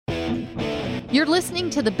You're listening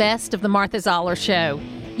to the best of the Martha Zoller Show.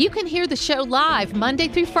 You can hear the show live Monday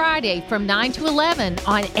through Friday from 9 to 11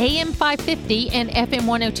 on AM 550 and FM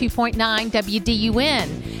 102.9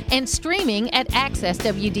 WDUN and streaming at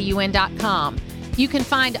accesswdun.com. You can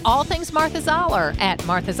find all things Martha Zoller at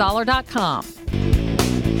marthazoller.com.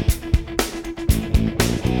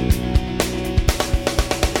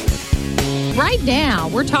 Right now,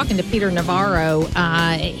 we're talking to Peter Navarro.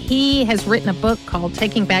 He has written a book called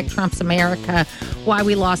Taking Back Trump's America, Why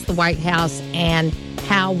We Lost the White House and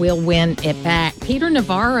How We'll Win It Back. Peter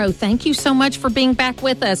Navarro, thank you so much for being back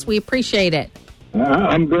with us. We appreciate it.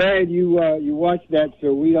 I'm glad you watched that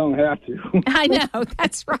so we don't have to. I know.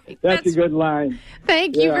 That's right. That's a good line.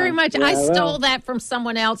 Thank you very much. I stole that from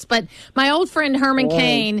someone else, but my old friend Herman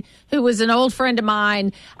Cain, who was an old friend of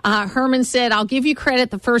mine, Herman said, I'll give you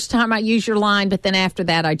credit the first time I use your line, but then after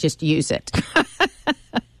that, I just use it.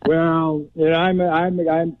 Well,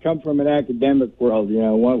 I'm come from an academic world. You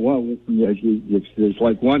know, there's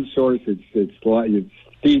like one source. It's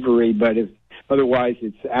thievery, but otherwise,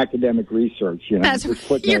 it's academic research. You know, it's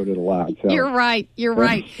footnoted a lot. So. You're right. You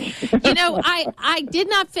know, I did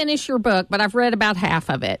not finish your book, but I've read about half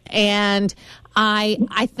of it, and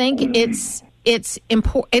I think it's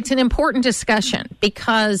an important discussion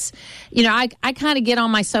because, you know, I kind of get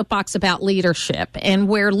on my soapbox about leadership, and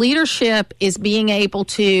where leadership is being able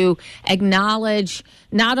to acknowledge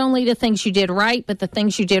not only the things you did right, but the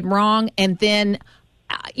things you did wrong, and then,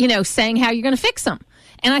 saying how you're going to fix them.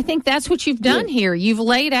 And I think that's what you've done here. You've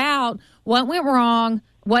laid out what went wrong,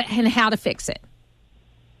 and how to fix it.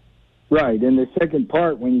 Right. And the second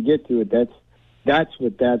part, when you get to it, that's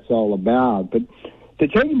what that's all about. But the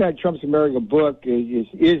Taking Back Trump's America book is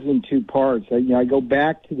in two parts. I go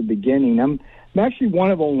back to the beginning. I'm actually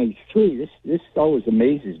one of only three. This always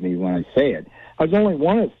amazes me when I say it. I was only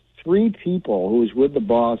one of three people who was with the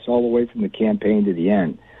boss all the way from the campaign to the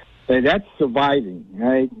end. That's surviving,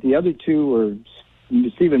 right? The other two were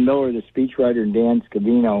Stephen Miller, the speechwriter, and Dan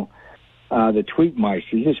Scavino, the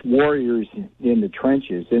tweetmeisters, just warriors in the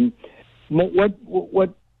trenches. And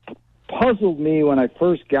what puzzled me when I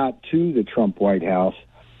first got to the Trump White House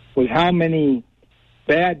was how many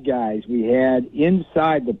bad guys we had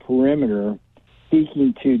inside the perimeter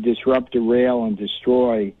seeking to disrupt, derail, and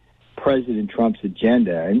destroy President Trump's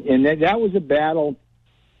agenda. And that was a battle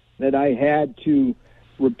that I had to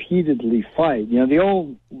repeatedly fight. You know, the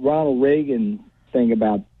old Ronald Reagan thing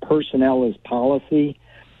about personnel as policy,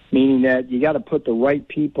 meaning that you got to put the right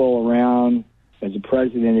people around as a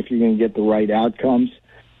president if you're going to get the right outcomes.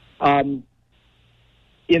 In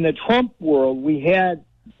the Trump world, we had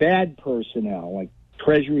bad personnel like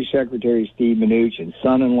Treasury Secretary Steve Mnuchin,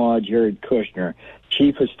 son-in-law Jared Kushner,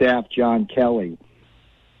 Chief of Staff John Kelly,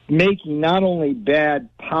 making not only bad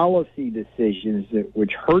policy decisions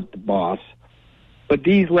which hurt the boss, but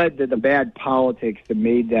these led to the bad politics that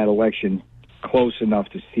made that election close enough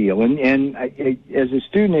to seal. And as a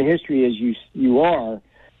student of history, as you are,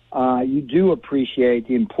 you do appreciate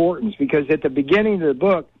the importance, because at the beginning of the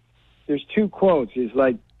book, there's two quotes. It's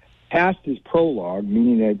like, past is prologue,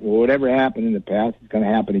 meaning that whatever happened in the past is going to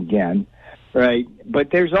happen again, right?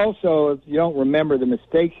 But there's also, if you don't remember the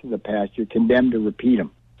mistakes of the past, you're condemned to repeat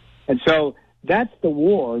them. And so that's the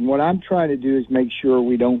war, and what I'm trying to do is make sure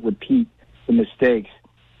we don't repeat the mistakes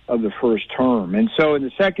of the first term. And so in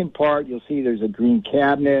the second part, you'll see there's a dream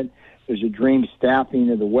cabinet, there's a dream staffing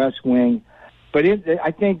of the West Wing. But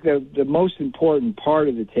I think the most important part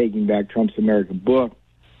of the Taking Back Trump's America book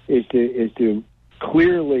is to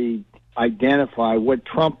clearly identify what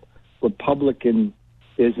Trump Republicanism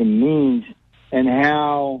means, and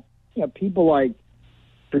how people like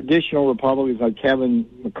traditional Republicans like Kevin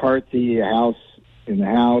McCarthy in the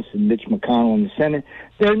House and Mitch McConnell in the Senate,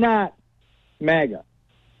 they're not MAGA.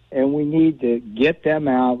 And we need to get them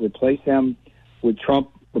out, replace them with Trump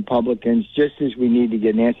Republicans, just as we need to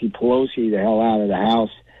get Nancy Pelosi the hell out of the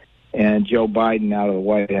House and Joe Biden out of the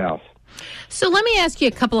White House. So let me ask you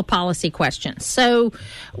a couple of policy questions. So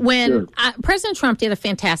when President Trump did a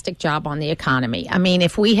fantastic job on the economy. I mean,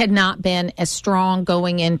 if we had not been as strong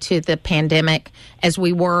going into the pandemic as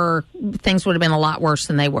we were, things would have been a lot worse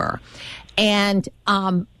than they were. And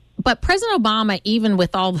but President Obama, even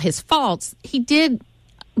with all his faults, he did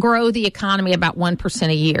grow the economy about 1%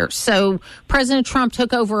 a year. So President Trump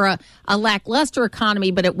took over a lackluster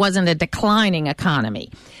economy, but it wasn't a declining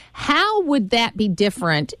economy. How would that be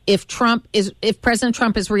different if President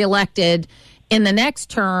Trump is reelected in the next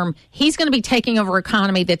term? He's going to be taking over an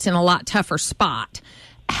economy that's in a lot tougher spot.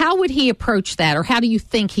 How would he approach that, or how do you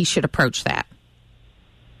think he should approach that?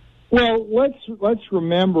 Well, let's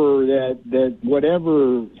remember that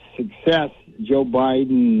whatever success Joe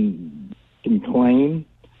Biden can claim.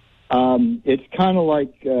 It's kind of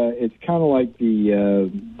like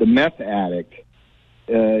the meth addict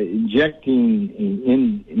injecting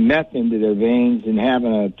in meth into their veins and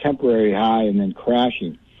having a temporary high and then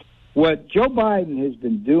crashing. What Joe Biden has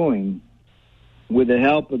been doing, with the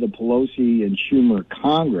help of the Pelosi and Schumer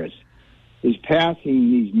Congress, is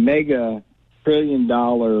passing these mega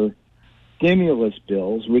 $trillion stimulus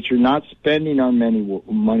bills, which are not spending our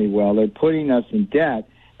money well. They're putting us in debt,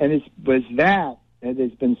 and it's that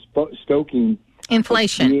has been stoking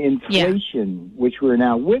inflation. The inflation, which we're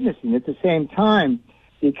now witnessing. At the same time,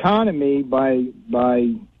 the economy, by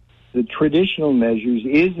the traditional measures,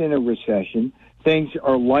 is in a recession. Things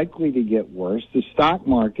are likely to get worse. The stock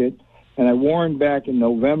market, and I warned back in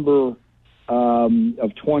November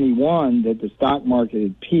of 21 that the stock market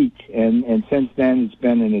had peaked, and since then it's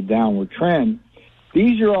been in a downward trend.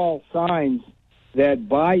 These are all signs that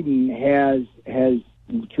Biden has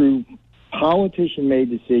through politician-made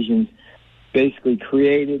decisions, basically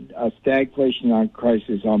created a stagflation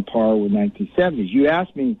crisis on par with 1970s. You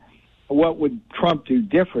asked me, what would Trump do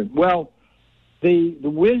different? Well, the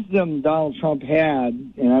wisdom Donald Trump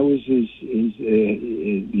had, and I was his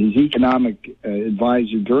economic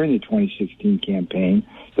advisor during the 2016 campaign,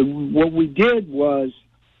 what we did was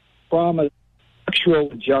promise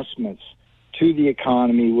structural adjustments to the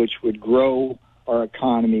economy, which would grow our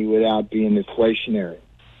economy without being inflationary.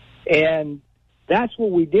 And that's what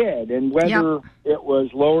we did. And whether it was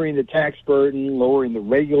lowering the tax burden, lowering the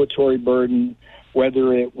regulatory burden,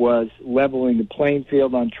 whether it was leveling the playing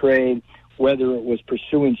field on trade, whether it was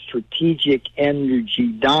pursuing strategic energy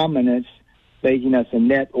dominance, making us a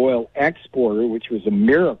net oil exporter, which was a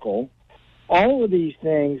miracle, all of these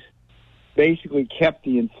things basically kept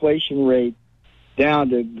the inflation rate down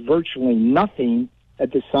to virtually nothing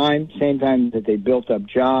at the same time that they built up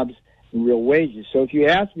jobs and real wages. So if you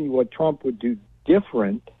ask me what Trump would do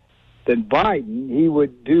different than Biden, he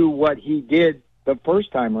would do what he did the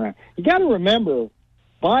first time around. You got to remember,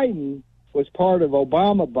 Biden was part of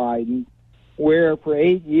Obama-Biden, where for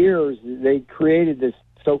 8 years they created this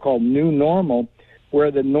so-called new normal,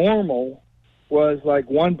 where the normal was like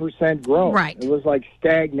 1% growth. Right. It was like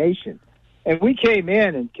stagnation. And we came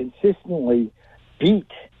in and consistently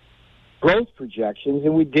beat growth projections,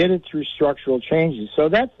 and we did it through structural changes. So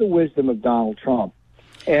that's the wisdom of Donald Trump.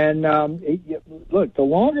 And look, the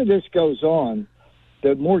longer this goes on,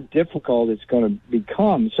 the more difficult it's going to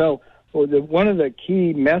become. So one of the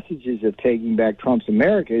key messages of taking back Trump's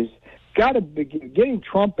America is getting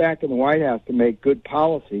Trump back in the White House to make good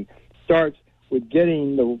policy starts with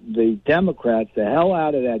getting the Democrats the hell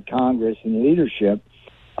out of that Congress and leadership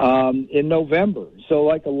in November. So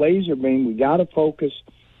like a laser beam, we got to focus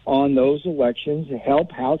on those elections,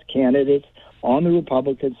 help House candidates on the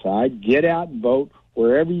Republican side, get out and vote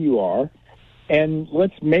wherever you are, and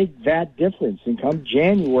let's make that difference. And come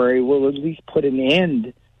January, we'll at least put an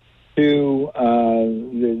end to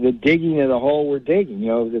the digging of the hole we're digging. You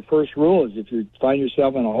know, the first rule is if you find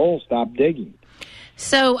yourself in a hole, stop digging.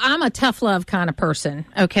 So I'm a tough love kind of person,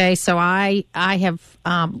 okay? So I have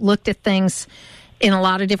looked at things in a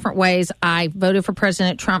lot of different ways. I voted for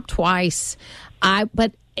President Trump twice.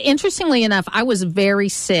 But interestingly enough, I was very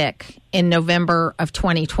sick in November of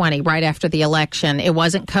 2020, right after the election. It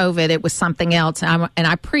wasn't COVID. It was something else. And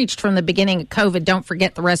I preached from the beginning of COVID, don't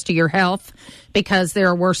forget the rest of your health, because there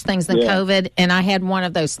are worse things than COVID. And I had one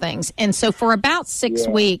of those things. And so for about 6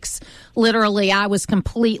 weeks, literally, I was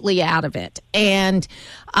completely out of it. And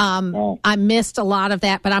I missed a lot of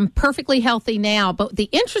that, but I'm perfectly healthy now. But the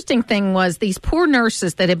interesting thing was these poor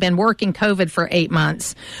nurses that had been working COVID for 8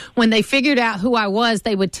 months, when they figured out who I was,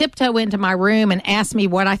 they would tiptoe into my room and ask me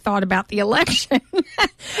what I thought about the election.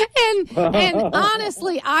 and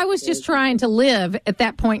honestly, I was just trying to live at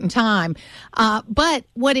that point in time. But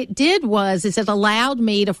what it did was it allowed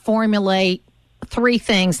me to formulate 3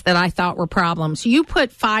 things that I thought were problems. You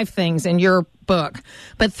put 5 things in your book,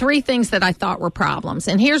 but 3 things that I thought were problems.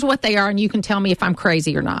 And here's what they are, and you can tell me if I'm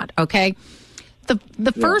crazy or not, okay?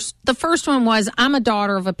 The first one was I'm a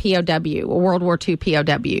daughter of a POW, a World War II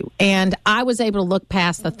POW, and I was able to look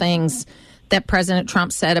past the things that President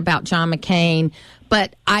Trump said about John McCain.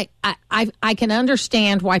 But I can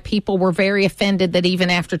understand why people were very offended that even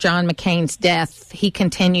after John McCain's death, he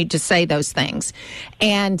continued to say those things.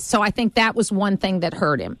 And so I think that was one thing that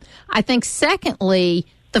hurt him. I think, secondly,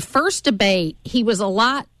 the first debate,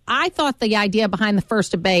 I thought the idea behind the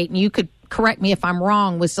first debate, and you could correct me if I'm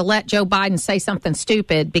wrong, was to let Joe Biden say something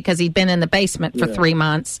stupid because he'd been in the basement for 3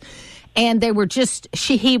 months. And they were just,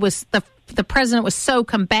 the president was so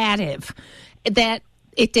combative that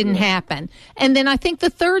it didn't happen. And then I think the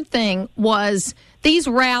third thing was These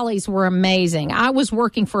rallies were amazing. I was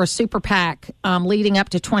working for a super PAC leading up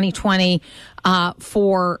to 2020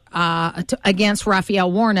 against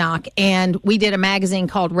Raphael Warnock, and we did a magazine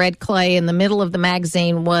called Red Clay. In the middle of the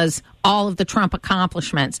magazine was all of the Trump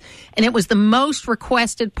accomplishments, and it was the most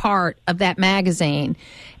requested part of that magazine.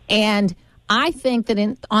 And I think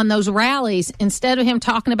that on those rallies, instead of him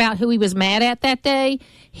talking about who he was mad at that day,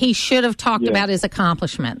 he should have talked about his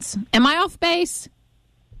accomplishments. Am I off base?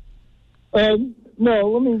 No,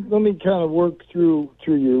 let me kind of work through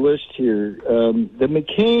your list here. The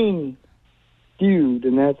McCain feud,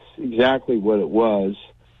 and that's exactly what it was,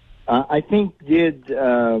 I think did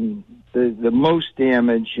the most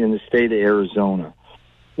damage in the state of Arizona.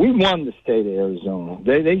 We won the state of Arizona.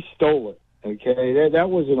 They stole it. Okay, that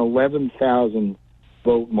was an 11,000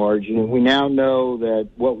 vote margin, and we now know that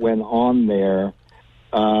what went on there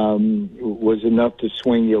was enough to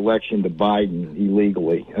swing the election to Biden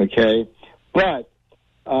illegally. Okay, but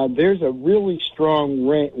there's a really strong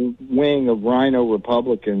wing of Rhino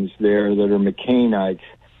Republicans there that are McCainites,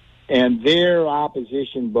 and their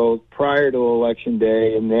opposition both prior to Election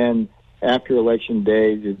Day and then after Election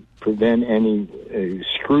Day to prevent any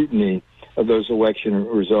scrutiny of those election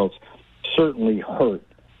results certainly hurt.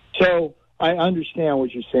 So I understand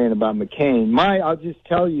what you're saying about McCain. I'll just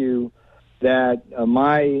tell you that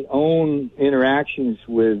my own interactions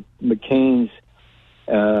with McCain's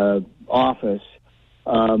office,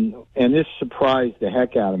 and this surprised the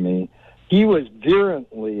heck out of me, he was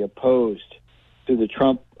virulently opposed to the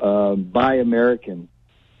Trump Buy American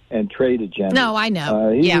and trade agenda. No, I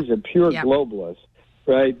know. He was a pure globalist,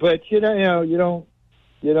 right? But you don't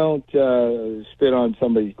spit on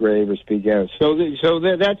somebody's grave or speak out. So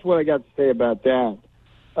that's what I got to say about that.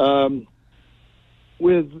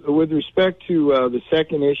 With respect to the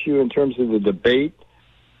second issue in terms of the debate,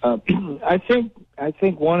 I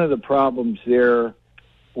think one of the problems there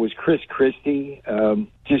was Chris Christie.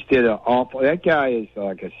 Just did an awful. That guy is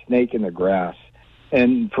like a snake in the grass.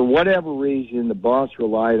 And for whatever reason, the boss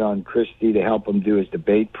relied on Christie to help him do his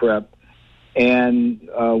debate prep. And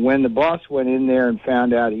when the boss went in there and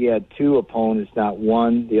found out he had two opponents, not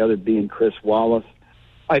one, the other being Chris Wallace,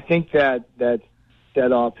 I think that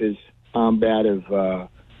set off his combative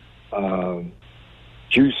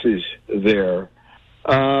juices there.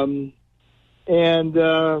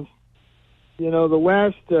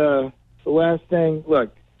 The last thing,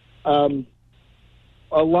 look,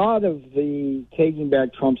 a lot of the Taking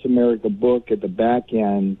Back Trump's America book at the back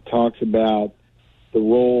end talks about the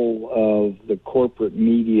role of the corporate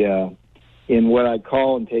media in what I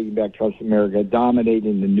call in Taking Back Trump's America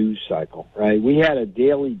dominating the news cycle, right? We had a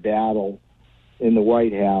daily battle in the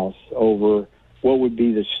White House over what would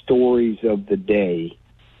be the stories of the day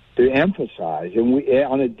to emphasize. And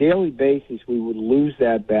on a daily basis, we would lose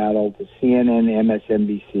that battle to CNN,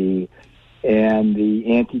 MSNBC, and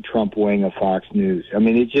the anti-Trump wing of Fox News. I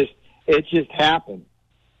mean, it just happened.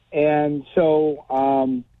 And so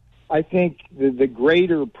I think the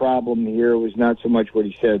greater problem here was not so much what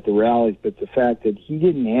he said at the rallies, but the fact that he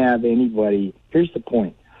didn't have anybody. Here's the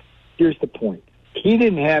point. He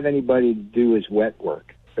didn't have anybody to do his wet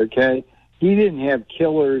work, okay? He didn't have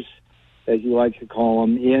killers, as he likes to call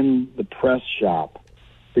them, in the press shop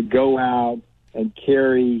to go out and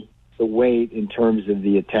carry the weight in terms of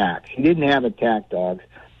the attacks. He didn't have attack dogs,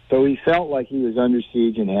 so he felt like he was under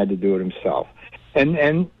siege and had to do it himself.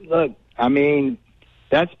 And look, I mean,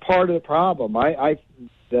 that's part of the problem.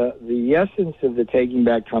 The essence of the Taking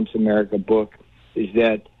Back Trump's America book is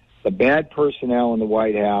that the bad personnel in the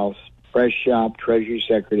White House, press shop, Treasury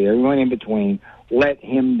Secretary, everyone in between, let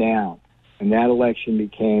him down, and that election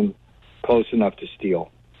became close enough to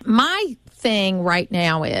steal. My thing right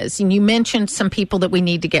now is, and you mentioned some people that we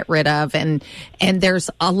need to get rid of, and there's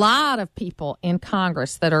a lot of people in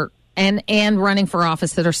Congress that are and running for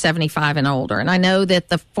office that are 75 and older. And I know that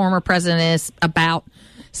the former president is about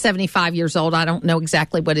 75 years old. I don't know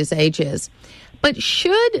exactly what his age is. But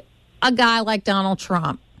should a guy like Donald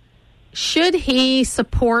Trump, should he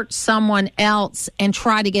support someone else and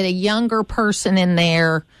try to get a younger person in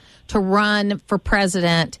there to run for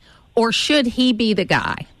president, or should he be the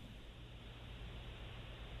guy?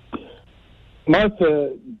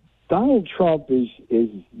 Martha, Donald Trump is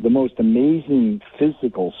the most amazing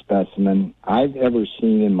physical specimen I've ever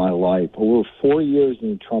seen in my life. Over 4 years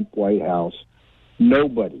in the Trump White House,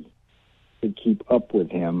 nobody could keep up with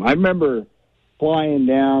him. I remember flying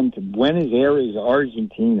down to Buenos Aires,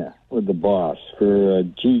 Argentina, with the boss for a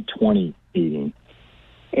G20 meeting.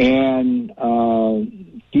 And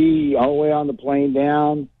he, all the way on the plane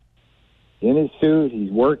down, in his suit, he's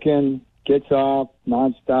working, gets off,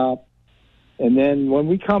 nonstop. And then when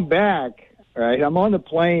we come back, right? I'm on the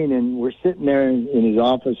plane, and we're sitting there in his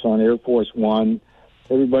office on Air Force One.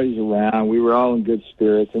 Everybody's around. We were all in good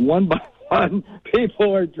spirits. And one by one,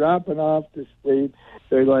 people are dropping off to sleep.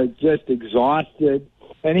 They're, like, just exhausted.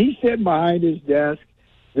 And he's sitting behind his desk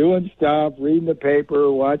doing stuff, reading the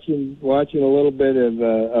paper, watching a little bit of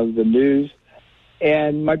the news.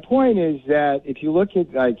 And my point is that if you look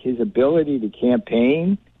at, like, his ability to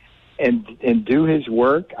campaign and do his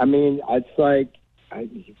work, I mean, it's like,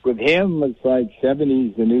 with him, it's like 70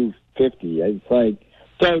 is the new 50. It's like,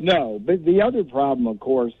 so no. But the other problem, of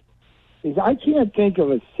course, is I can't think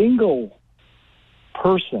of a single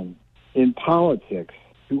person in politics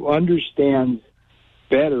who understands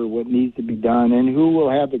better what needs to be done and who will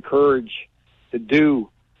have the courage to do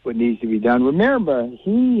what needs to be done. Remember,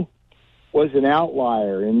 he was an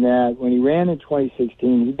outlier in that when he ran in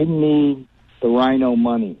 2016, he didn't need the Rhino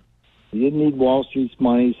money. He didn't need Wall Street's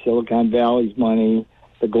money, Silicon Valley's money,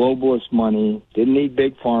 the globalist money, didn't need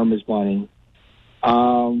Big Pharma's money.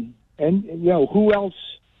 And, you know, who else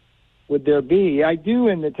would there be? I do,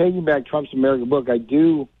 in the Taking Back Trump's America book, I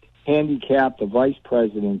do handicap the vice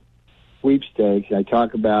president sweepstakes. I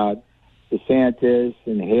talk about DeSantis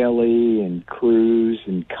and Haley and Cruz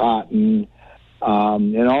and Cotton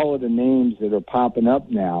and all of the names that are popping up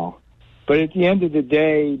now. But at the end of the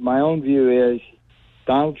day, my own view is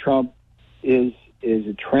Donald Trump is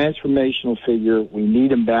a transformational figure. We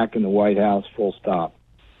need him back in the White House, full stop.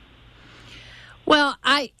 Well,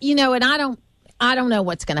 I don't know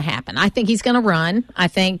what's going to happen. I think he's going to run. I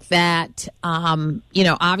think that,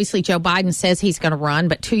 obviously Joe Biden says he's going to run,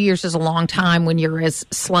 but 2 years is a long time when you're as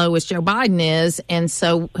slow as Joe Biden is. And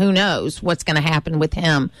so who knows what's going to happen with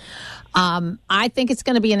him. I think it's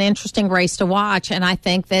going to be an interesting race to watch. And I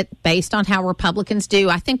think that based on how Republicans do,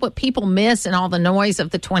 I think what people miss in all the noise of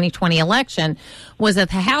the 2020 election was that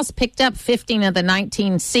the House picked up 15 of the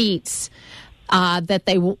 19 seats that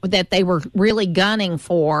they were really gunning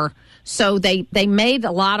for. So they made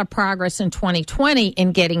a lot of progress in 2020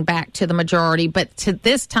 in getting back to the majority, but to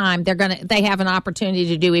this time they have an opportunity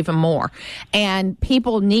to do even more. And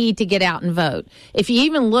people need to get out and vote. If you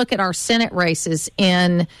even look at our Senate races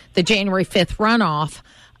in the January 5th runoff,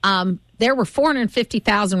 there were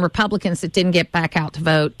 450,000 Republicans that didn't get back out to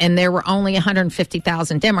vote, and there were only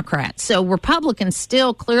 150,000 Democrats. So Republicans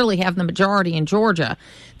still clearly have the majority in Georgia.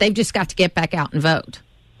 They've just got to get back out and vote.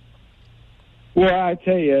 Well, I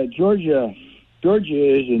tell you, Georgia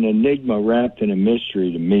is an enigma wrapped in a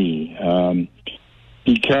mystery to me,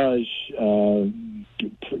 because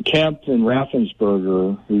Kemp and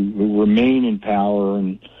Raffensperger, who remain in power,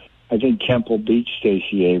 and I think Kemp will beat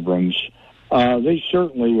Stacey Abrams. They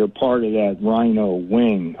certainly are part of that Rhino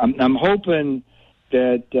wing. I'm hoping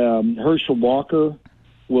that Herschel Walker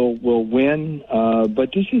will win,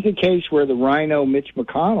 but this is a case where the Rhino Mitch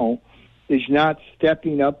McConnell is not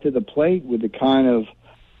stepping up to the plate with the kind of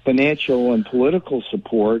financial and political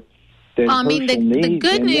support that Herschel needs. The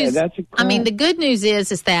good news. The good news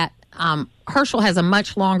is that Herschel has a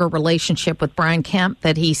much longer relationship with Brian Kemp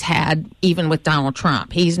that he's had even with Donald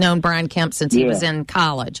Trump. He's known Brian Kemp since he was in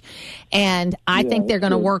college. And I think they're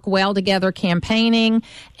going to work well together campaigning.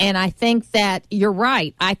 And I think that you're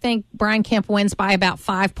right. I think Brian Kemp wins by about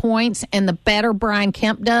 5 points. And the better Brian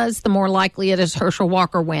Kemp does, the more likely it is Herschel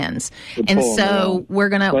Walker wins. And so we're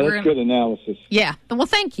going to... Well, that's good analysis. Yeah. Well,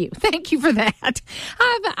 thank you. Thank you for that.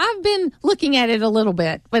 I've been looking at it a little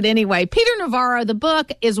bit. But anyway, Peter Navarro, the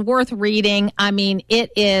book is worth reading. I mean,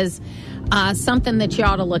 it is something that you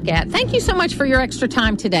ought to look at. Thank you so much for your extra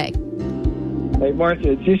time today. Hey,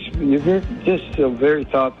 Martha, you're just so very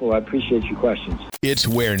thoughtful. I appreciate your questions. It's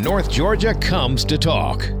where North Georgia comes to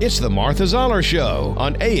talk. It's the Martha Zoller Show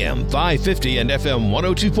on AM 550 and FM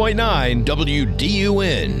 102.9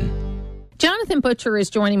 WDUN. Jonathan Butcher is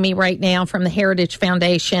joining me right now from the Heritage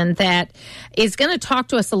Foundation that is going to talk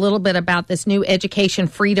to us a little bit about this new Education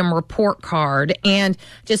Freedom Report Card. And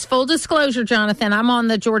just full disclosure, Jonathan, I'm on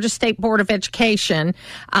the Georgia State Board of Education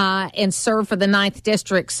and serve for the 9th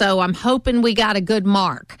District, so I'm hoping we got a good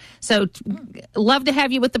mark. So love to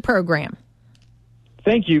have you with the program.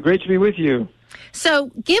 Thank you. Great to be with you. So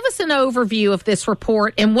give us an overview of this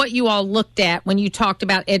report and what you all looked at when you talked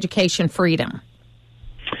about education freedom.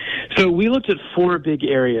 So we looked at 4 big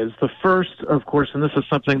areas. The first, of course, and this is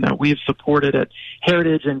something that we've supported at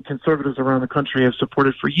Heritage and conservatives around the country have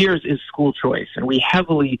supported for years, is school choice. And we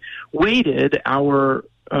heavily weighted our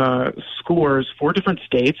scores for different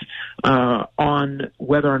states on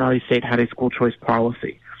whether or not a state had a school choice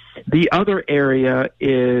policy. The other area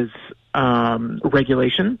is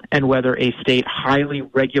regulation and whether a state highly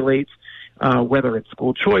regulates whether it's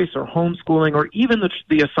school choice or homeschooling or even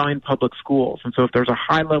the assigned public schools. And so if there's a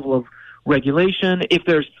high level of regulation. If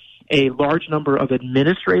there's a large number of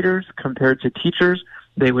administrators compared to teachers,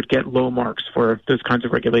 they would get low marks for those kinds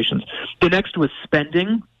of regulations. The next was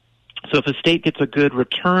spending. So if a state gets a good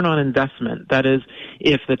return on investment, that is,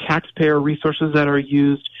 if the taxpayer resources that are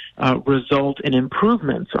used result in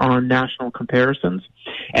improvements on national comparisons.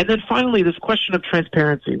 And then finally, this question of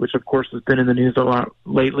transparency, which of course has been in the news a lot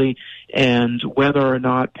lately, and whether or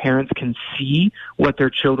not parents can see what their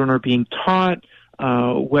children are being taught,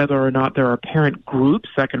 whether or not there are parent groups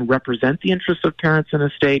that can represent the interests of parents in a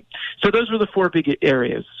state. So those were the four big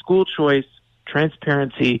areas: school choice,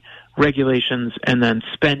 transparency, regulations, and then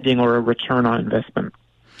spending or a return on investment.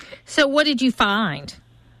 So what did you find?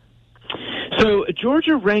 So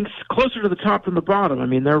Georgia ranks closer to the top than the bottom. I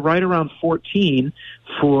mean, they're right around 14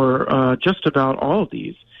 for just about all of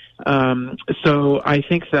these. So I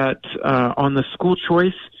think that on the school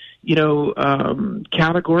choice,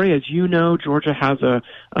 category, as you know, Georgia has a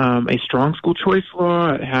strong school choice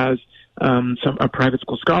law. It has a private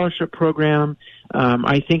school scholarship program.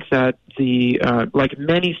 I think that like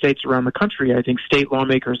many states around the country, I think state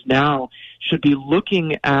lawmakers now should be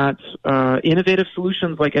looking at innovative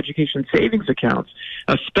solutions like education savings accounts,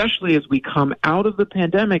 especially as we come out of the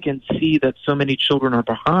pandemic and see that so many children are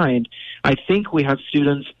behind. I think we have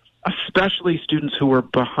students, especially students who were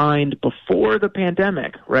behind before the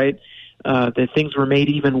pandemic, right? That things were made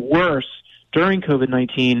even worse during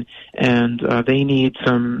COVID-19, and they need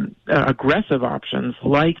some aggressive options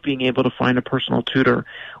like being able to find a personal tutor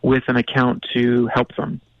with an account to help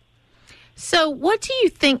them. So what do you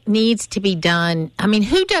think needs to be done? I mean,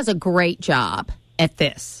 who does a great job at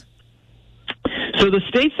this? So the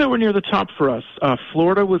states that were near the top for us,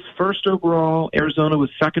 Florida was first overall, Arizona was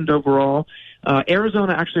second overall.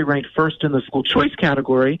 Arizona actually ranked first in the school choice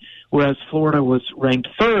category, whereas Florida was ranked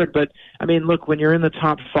third. But, I mean, look, when you're in the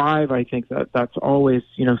top five, I think that's always,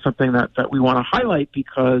 something that we want to highlight,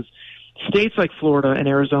 because states like Florida and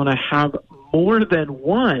Arizona have more than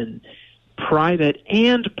one private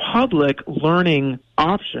and public learning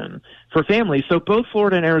option for families. So both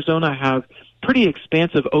Florida and Arizona have pretty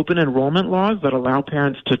expansive open enrollment laws that allow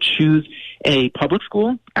parents to choose a public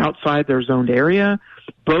school outside their zoned area.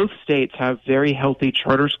 Both states have very healthy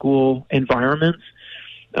charter school environments.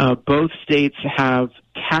 Both states have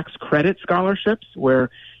tax credit scholarships where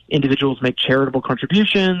individuals make charitable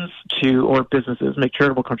contributions or businesses make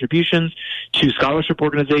charitable contributions to scholarship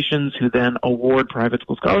organizations who then award private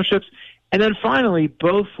school scholarships. And then finally,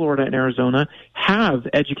 both Florida and Arizona have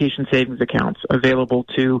education savings accounts available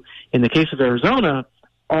to, in the case of Arizona,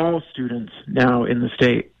 all students now in the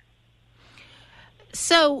state.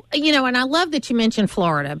 So, and I love that you mentioned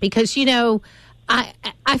Florida because,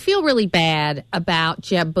 I feel really bad about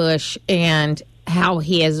Jeb Bush and how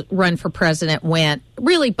he has run for president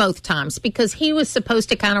really both times, because he was supposed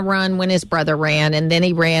to kind of run when his brother ran, and then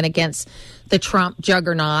he ran against the Trump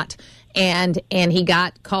juggernaut. And he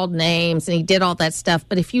got called names and he did all that stuff.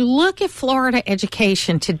 But if you look at Florida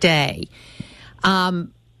education today,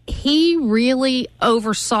 he really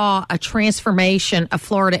oversaw a transformation of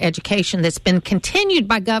Florida education that's been continued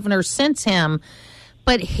by governors since him.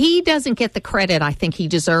 But he doesn't get the credit I think he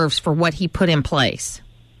deserves for what he put in place.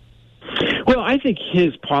 Well, I think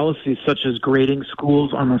his policies, such as grading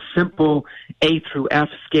schools on a simple A through F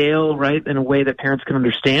scale, right, in a way that parents can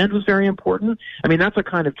understand, was very important. I mean, that's a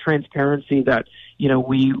kind of transparency that,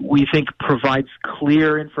 we think provides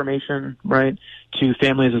clear information, right, to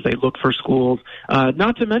families as they look for schools,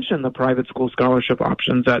 not to mention the private school scholarship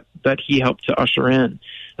options that he helped to usher in.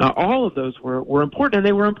 All of those were important, and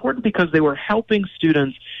they were important because they were helping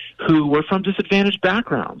students who were from disadvantaged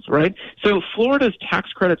backgrounds, right? So Florida's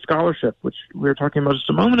tax credit scholarship, which we were talking about just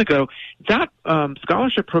a moment ago, that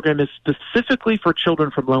scholarship program is specifically for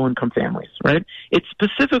children from low-income families, right? It's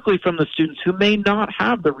specifically from the students who may not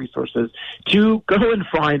have the resources to go and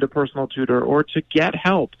find a personal tutor or to get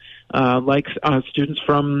help, like students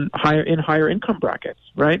from higher income brackets,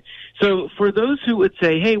 right? So for those who would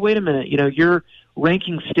say, hey, wait a minute, you're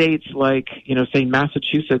ranking states like, say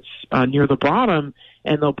Massachusetts near the bottom,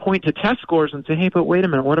 and they'll point to test scores and say, hey, but wait a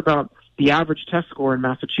minute, what about the average test score in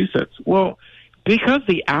Massachusetts? Well, because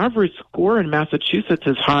the average score in Massachusetts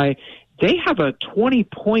is high, they have a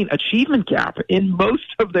 20-point achievement gap in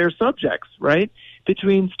most of their subjects, right,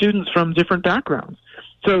 between students from different backgrounds.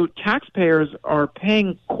 So taxpayers are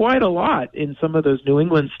paying quite a lot in some of those New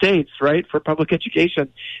England states, right, for public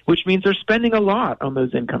education, which means they're spending a lot on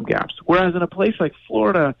those income gaps. Whereas in a place like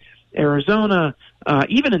Florida, Arizona,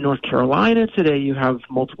 even in North Carolina today, you have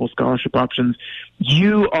multiple scholarship options.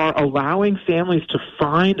 You are allowing families to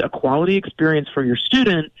find a quality experience for your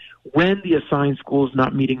student when the assigned school is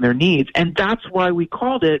not meeting their needs. And that's why we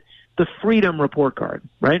called it the Freedom Report Card,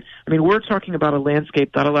 right? I mean, we're talking about a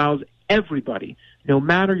landscape that allows everybody, no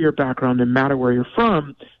matter your background, no matter where you're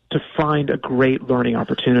from, to find a great learning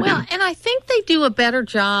opportunity. Well, and I think they do a better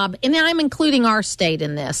job, and I'm including our state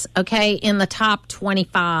in this, okay, in the top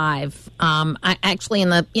 25, I'm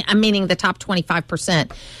meaning the top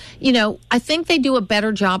 25%. You know, I think they do a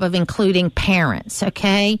better job of including parents,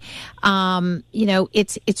 okay? You know,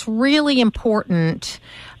 it's really important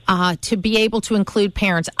to be able to include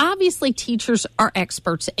parents. Obviously, teachers are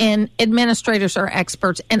experts and administrators are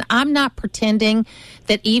experts. And I'm not pretending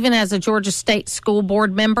that even as a Georgia State School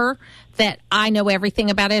Board member that I know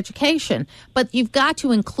everything about education. But you've got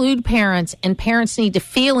to include parents, and parents need to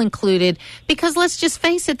feel included because, let's just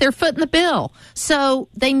face it, they're footing the bill. So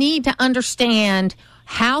they need to understand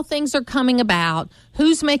how things are coming about,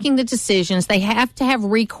 who's making the decisions. They have to have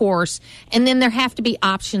recourse, and then there have to be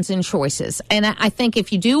options and choices. And I think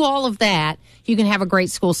if you do all of that, you can have a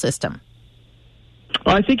great school system.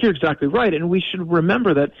 Well, I think you're exactly right, and we should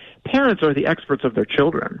remember that parents are the experts of their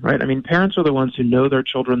children, right? I mean, parents are the ones who know their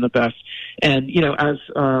children the best. And, you know, as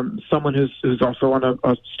someone who's also on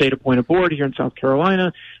a state-appointed board here in South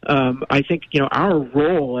Carolina, I think, you know, our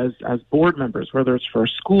role as board members, whether it's for a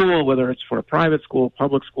school, whether it's for a private school,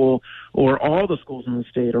 public school, or all the schools in the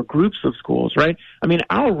state, or groups of schools, right? I mean,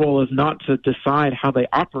 our role is not to decide how they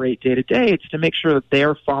operate day to day. It's to make sure that they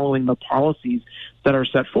are following the policies that are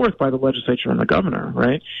set forth by the legislature and the governor,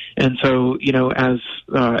 right? And so, you know, as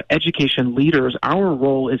education leaders, our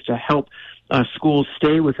role is to help schools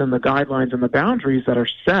stay within the guidelines and the boundaries that are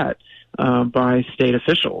set by state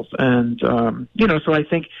officials. And, you know, so I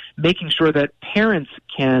think making sure that parents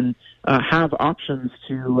can have options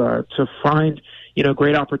to find, you know,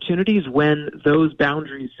 great opportunities when those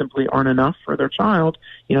boundaries simply aren't enough for their child,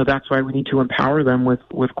 you know, that's why we need to empower them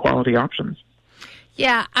with quality options.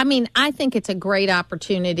 Yeah, I mean, I think it's a great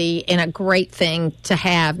opportunity and a great thing to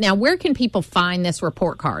have. Now, where can people find this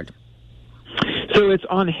report card? So it's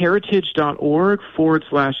on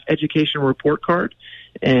heritage.org/education report card.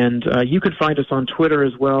 And you can find us on Twitter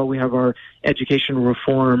as well. We have our Education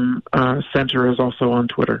Reform Center is also on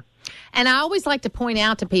Twitter. And I always like to point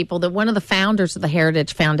out to people that one of the founders of the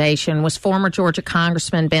Heritage Foundation was former Georgia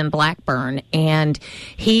Congressman Ben Blackburn. And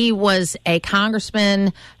he was a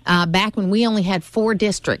congressman back when we only had 4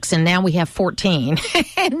 districts, and now we have 14.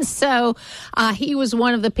 And so he was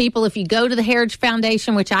one of the people, if you go to the Heritage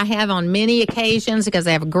Foundation, which I have on many occasions because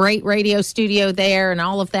they have a great radio studio there and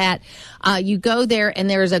all of that, you go there and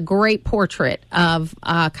there is a great portrait of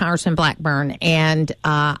Congressman Blackburn. And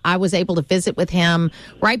I was able to visit with him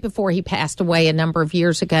right before he passed away a number of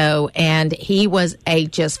years ago, and he was a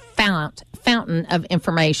just fountain of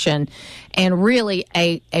information and really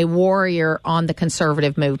a warrior on the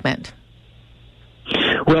conservative movement.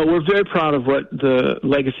 Well, we're very proud of what the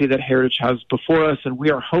legacy that Heritage has before us, and we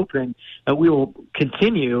are hoping that we will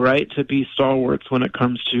continue, right, to be stalwarts when it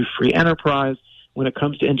comes to free enterprise, when it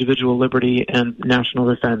comes to individual liberty and national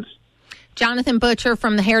defense. Jonathan Butcher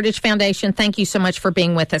from the Heritage Foundation, thank you so much for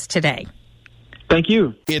being with us today. Thank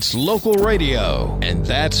you. It's local radio, and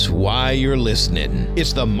that's why you're listening.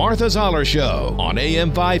 It's the Martha Zoller Show on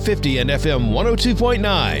AM 550 and FM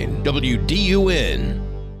 102.9 WDUN.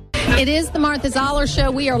 It is the Martha Zoller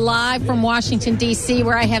Show. We are live from Washington, D.C.,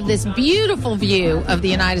 where I have this beautiful view of the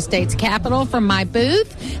United States Capitol from my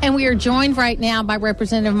booth. And we are joined right now by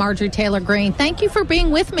Representative Marjorie Taylor Greene. Thank you for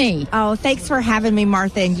being with me. Oh, thanks for having me,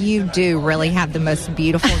 Martha. And you do really have the most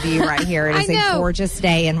beautiful view right here. It is a gorgeous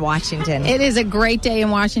day in Washington. It is a great day in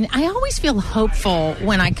Washington. I always feel hopeful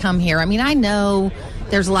when I come here. I mean, I know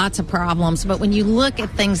there's lots of problems, but when you look at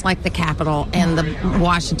things like the Capitol and the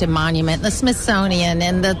Washington Monument, the Smithsonian,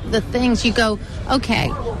 and the things, you go,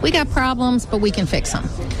 okay, we got problems, but we can fix them.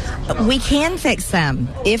 We can fix them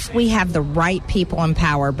if we have the right people in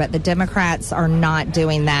power, but the Democrats are not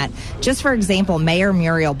doing that. Just for example, Mayor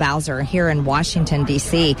Muriel Bowser here in Washington,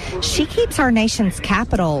 D.C., she keeps our nation's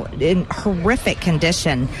capital in horrific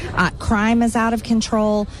condition. Crime is out of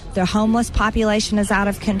control. The homeless population is out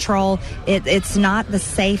of control. It's not the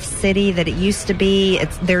safe city that it used to be.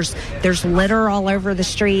 There's litter all over the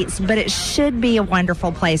streets, but it should be a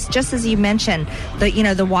wonderful place. Just as you mentioned,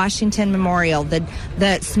 the Washington Memorial,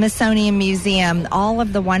 the Smithsonian Museum, all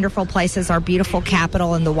of the wonderful places, our beautiful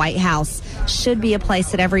Capitol and the White House should be a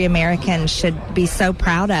place that every American should be so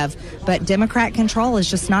proud of. But Democrat control is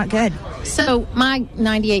just not good. So my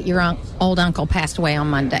 98-year-old old uncle passed away on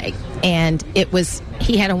Monday, and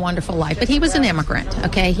he had a wonderful life, but he was an immigrant,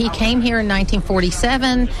 okay? He came here in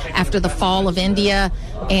 1947 after the fall of India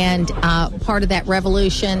and part of that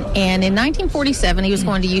revolution, and in 1947 he was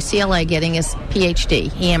going to UCLA getting his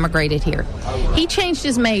PhD. He immigrated here. He changed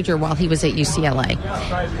his major while he was at UCLA.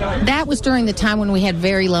 That was during the time when we had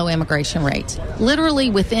very low immigration rates. Literally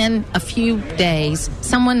within a few days,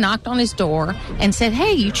 someone knocked on his door and said,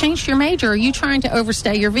 "Hey, you changed your major. Are you trying to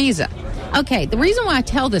overstay your visa?" Okay, the reason why I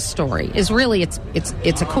tell this story is really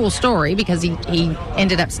it's a cool story because he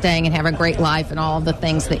ended up staying and having a great life and all of the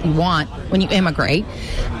things that you want when you immigrate.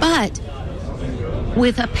 But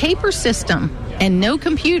with a paper system and no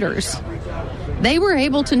computers, they were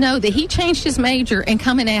able to know that he changed his major and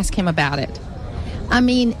come and ask him about it. I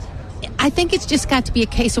mean, I think it's just got to be a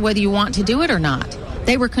case of whether you want to do it or not.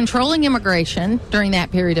 They were controlling immigration during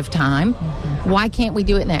that period of time. Why can't we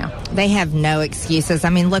do it now? They have no excuses. I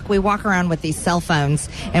mean, look, we walk around with these cell phones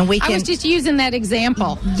and we can... I was just using that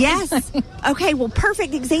example. Yes. Okay, well,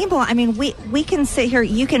 perfect example. I mean, we can sit here.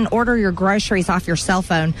 You can order your groceries off your cell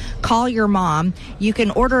phone, call your mom. You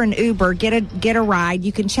can order an Uber, get a ride.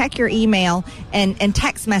 You can check your email and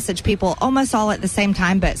text message people almost all at the same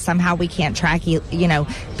time, but somehow we can't track,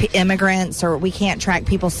 immigrants, or we can't track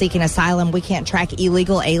people seeking asylum. We can't track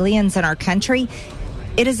illegal aliens in our country.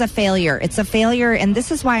 It is a failure. It's a failure, and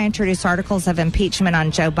this is why I introduced articles of impeachment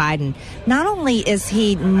on Joe Biden. Not only is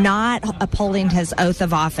he not upholding his oath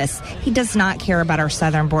of office, he does not care about our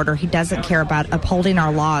southern border. He doesn't care about upholding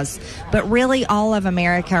our laws. But really, all of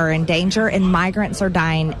America are in danger, and migrants are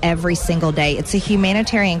dying every single day. It's a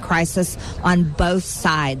humanitarian crisis on both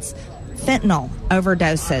sides. Fentanyl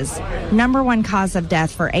overdoses, number one cause of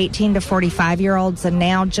death for 18 to 45-year-olds. And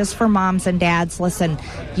now, just for moms and dads, listen,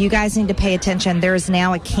 you guys need to pay attention. There is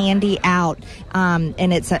now a candy out, and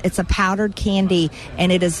it's a powdered candy,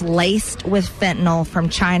 and it is laced with fentanyl from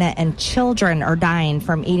China, and children are dying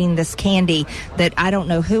from eating this candy that I don't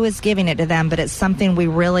know who is giving it to them, but it's something we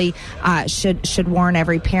really should warn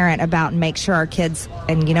every parent about and make sure our kids,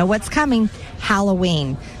 and you know what's coming?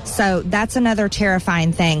 Halloween. So that's another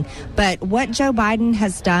terrifying thing. But what Joe Biden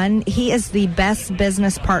has done, he is the best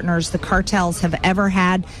business partners the cartels have ever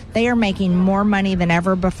had. They are making more money than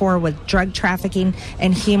ever before with drug trafficking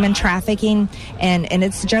and human trafficking, and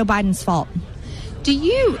it's Joe Biden's fault. Do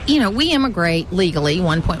we immigrate legally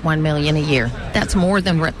 1.1 million a year. That's more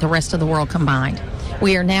than the rest of the world combined.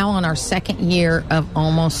 We are now on our second year of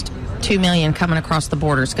almost 2 million coming across the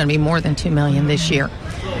border. It's going to be more than 2 million this year.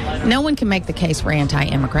 No one can make the case we're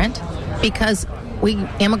anti-immigrant because we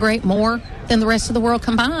immigrate more than the rest of the world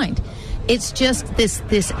combined. It's just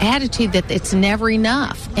this attitude that it's never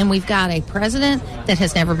enough. And we've got a president that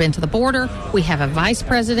has never been to the border. We have a vice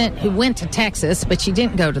president who went to Texas, but she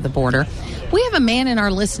didn't go to the border. We have a man in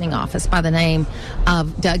our listening office by the name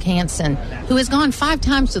of Doug Hansen who has gone 5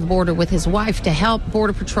 times to the border with his wife to help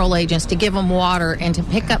Border Patrol agents, to give them water and to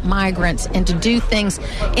pick up migrants and to do things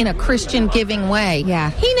in a Christian giving way.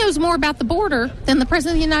 Yeah. He knows more about the border than the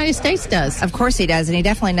President of the United States does. Of course he does, and he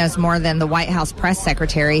definitely knows more than the White House press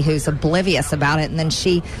secretary who's oblivious about it, and then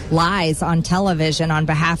she lies on television on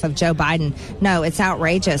behalf of Joe Biden. No, it's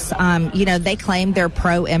outrageous. They claim they're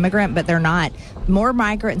pro-immigrant, but they're not. More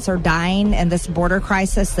migrants are dying in this border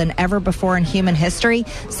crisis than ever before in human history.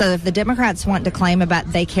 So if the Democrats want to claim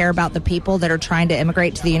they care about the people that are trying to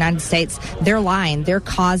immigrate to the United States, they're lying. They're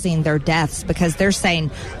causing their deaths because they're saying,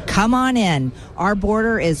 come on in. Our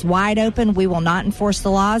border is wide open. We will not enforce the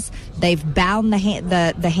laws. They've bound the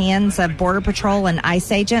hands of Border Patrol and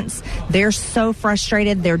ICE agents. They're so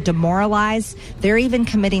frustrated. They're demoralized. They're even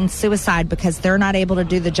committing suicide because they're not able to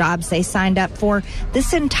do the jobs they signed up for.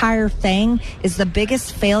 This entire thing is the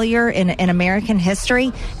biggest failure in American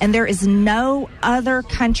history, and there is no other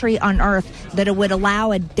country on earth that would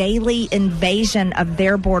allow a daily invasion of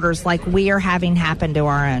their borders like we are having happen to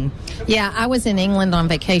our own. Yeah, I was in England on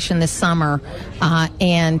vacation this summer,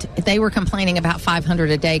 and they were complaining about 500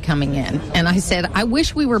 a day coming in. And I said, I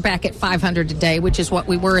wish we were back at 500 a day, which is what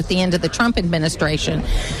we were at the end of the Trump administration.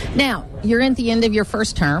 Now, you're at the end of your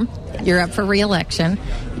first term. You're up for re-election.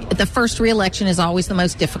 The first re-election is always the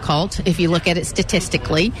most difficult if you look at it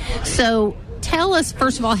statistically. So tell us,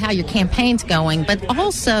 first of all, how your campaign's going, but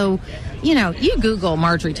also, you Google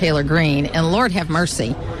Marjorie Taylor Greene, and Lord have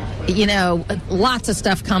mercy. lots of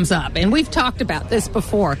stuff comes up, and we've talked about this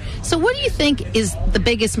before. So what do you think is the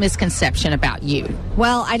biggest misconception about you?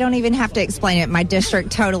 Well, I don't even have to explain it. My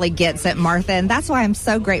district totally gets it, Martha, and that's why I'm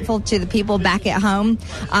so grateful to the people back at home.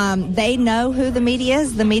 They know who the media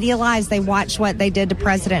is. The media lies. They watch what they did to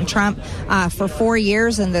President Trump for 4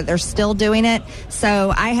 years, and that they're still doing it.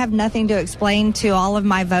 So I have nothing to explain to all of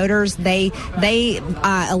my voters. They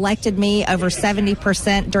elected me over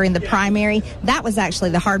 70% during the primary. That was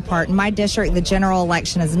actually the hard part. In my district, the general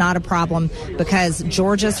election is not a problem because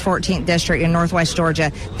Georgia's 14th district in Northwest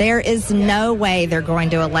Georgia, there is no way they're going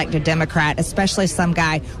to elect a Democrat, especially some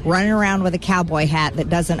guy running around with a cowboy hat that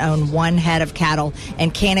doesn't own one head of cattle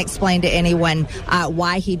and can't explain to anyone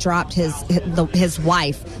why he dropped his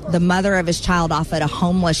wife, the mother of his child, off at a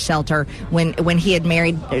homeless shelter when he had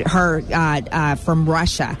married her from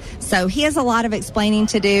Russia. So he has a lot of explaining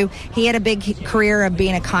to do. He had a big career of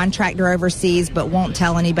being a contractor overseas, but won't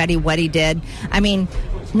tell anybody what he did. I mean,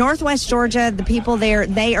 Northwest Georgia, the people there,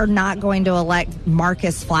 they are not going to elect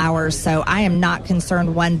Marcus Flowers, so I am not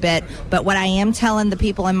concerned one bit. But what I am telling the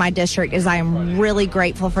people in my district is I am really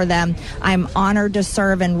grateful for them. I'm honored to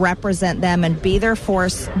serve and represent them and be their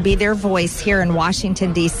force, be their voice here in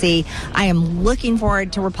Washington, D.C. I am looking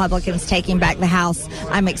forward to Republicans taking back the House.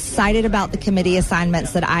 I'm excited about the committee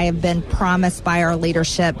assignments that I have been promised by our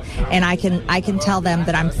leadership, and I can tell them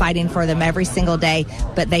that I'm fighting for them every single day,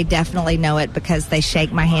 but they definitely know it because they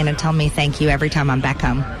shake my hand and tell me thank you every time I'm back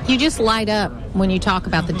home. You just light up when you talk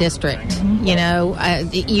about the district.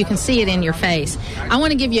 Mm-hmm. You can see it in your face. I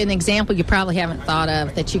want to give you an example you probably haven't thought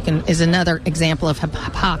of that is another example of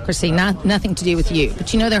hypocrisy, nothing to do with you. But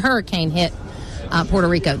the hurricane hit Puerto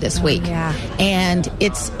Rico this week. Yeah. And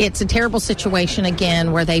it's a terrible situation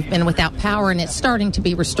again where they've been without power and it's starting to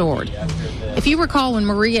be restored. If you recall when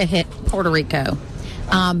Maria hit Puerto Rico,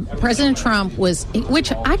 President Trump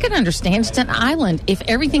which I could understand, it's an island. If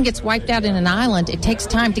everything gets wiped out in an island, it takes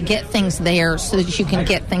time to get things there so that you can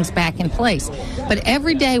get things back in place. But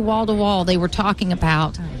every day, wall to wall, they were talking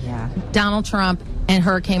about Donald Trump and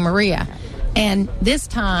Hurricane Maria. And this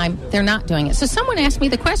time, they're not doing it. So someone asked me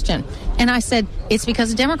the question, and I said, it's because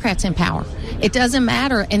the Democrats in power. It doesn't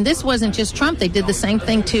matter. And this wasn't just Trump. They did the same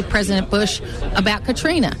thing to President Bush about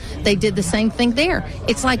Katrina. They did the same thing there.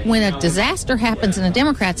 It's like when a disaster happens and the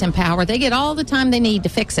Democrats in power, they get all the time they need to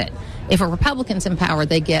fix it. If a Republican's in power,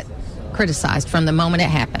 they get criticized from the moment it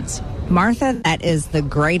happens. Martha, that is the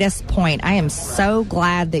greatest point. I am so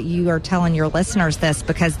glad that you are telling your listeners this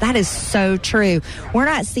because that is so true. We're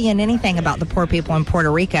not seeing anything about the poor people in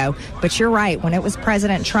Puerto Rico, but you're right. When it was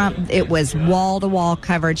President Trump, it was wall-to-wall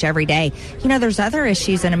coverage every day. There's other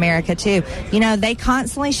issues in America, too. They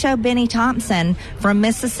constantly show Benny Thompson from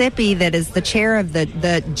Mississippi that is the chair of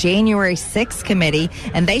the January 6th committee,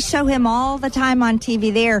 and they show him all the time on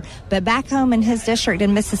TV there. But back home in his district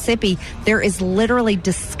in Mississippi, there is literally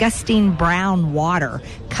disgusting brown water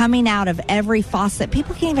coming out of every faucet.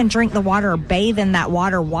 People can't even drink the water or bathe in that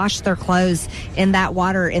water, wash their clothes in that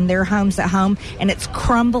water in their homes at home, and it's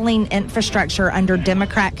crumbling infrastructure under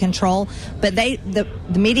Democrat control. But the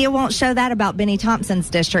media won't show that about Benny Thompson's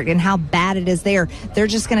district and how bad it is there. They're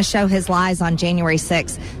just going to show his lies on January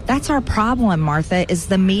 6th. That's our problem, Martha, is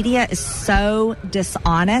the media is so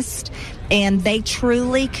dishonest, and they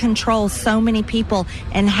truly control so many people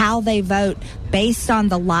and how they vote based on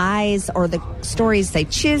the lies or the stories they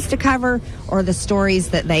choose to cover or the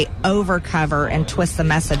stories that they overcover and twist the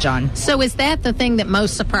message on. So is that the thing that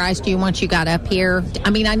most surprised you once you got up here? I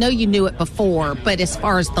mean, I know you knew it before, but as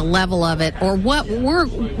far as the level of it, or what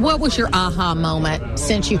was your aha moment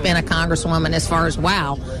since you've been a congresswoman as far as,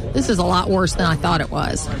 wow, this is a lot worse than I thought it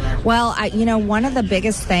was? Well, one of the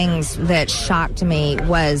biggest things that shocked me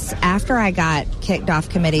was after I got kicked off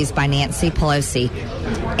committees by Nancy Pelosi,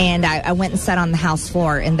 and I went and sat on the House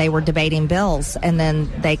floor, and they were debating bills, and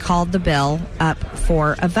then they called the bill up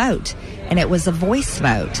for a vote, and it was a voice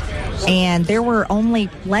vote, and there were only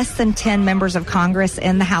less than 10 members of Congress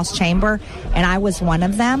in the House chamber, and I was one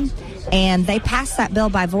of them, and they passed that bill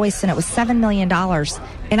by voice, and it was $7 million,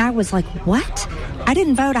 and I was like, what? I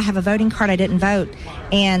didn't vote. I have a voting card. I didn't vote.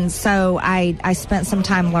 And so I spent some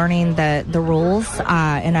time learning the rules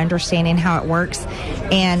and understanding how it works.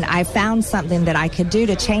 And I found something that I could do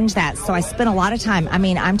to change that. So I spent a lot of time. I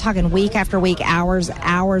mean, I'm talking week after week, hours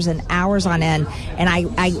and hours on end. And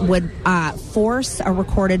I would force a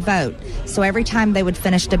recorded vote. So every time they would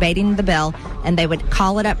finish debating the bill and they would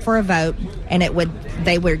call it up for a vote, and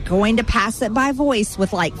they were going to pass it by voice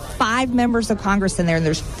with like 5 members of Congress in there, and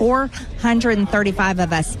there's 435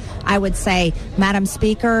 of us. I would say, Madam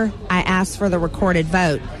Speaker, I asked for the recorded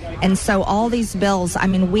vote. And so all these bills, I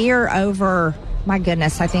mean, we're over my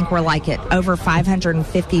goodness, I think we're like at over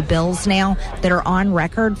 550 bills now that are on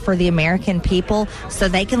record for the American people, so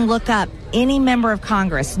they can look up any member of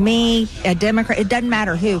Congress, me, a Democrat, it doesn't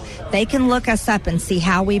matter who, they can look us up and see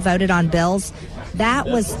how we voted on bills.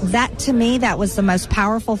 To me, that was the most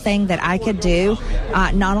powerful thing that I could do,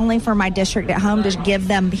 not only for my district at home, to give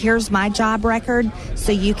them, here's my job record,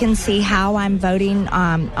 so you can see how I'm voting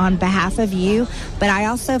on behalf of you. But I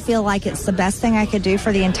also feel like it's the best thing I could do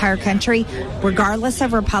for the entire country, regardless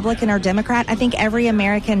of Republican or Democrat. I think every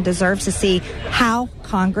American deserves to see how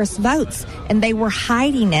Congress votes, and they were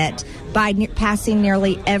hiding it by passing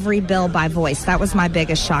nearly every bill by voice. That was my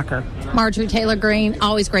biggest shocker. Marjorie Taylor Greene,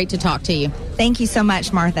 always great to talk to you. Thank you so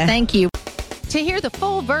much, Martha. Thank you. To hear the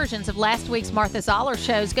full versions of last week's Martha Zoller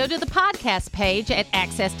shows, go to the podcast page at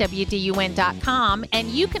accesswdun.com, and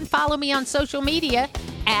you can follow me on social media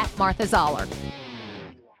at Martha Zoller.